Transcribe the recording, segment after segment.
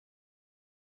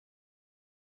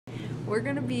we're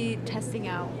going to be testing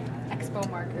out Expo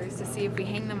markers to see if we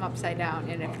hang them upside down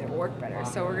and if they work better.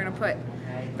 So we're going to put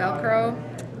Velcro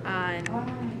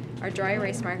on our dry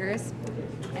erase markers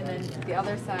and then the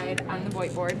other side on the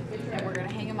whiteboard, and we're going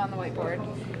to hang them on the whiteboard,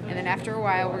 and then after a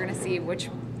while we're going to see which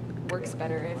works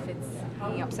better, if it's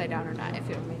hanging upside down or not, if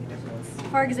it'll make a difference.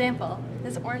 For example,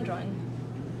 this orange one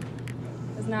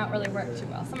does not really work too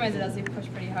well. Sometimes it does, you push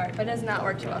pretty hard, but it does not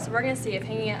work too well. So we're going to see if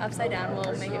hanging it upside down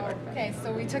will make it work better. Okay,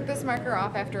 so we took this marker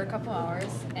off after a couple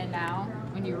hours, and now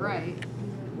when you write,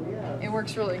 it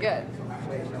works really good.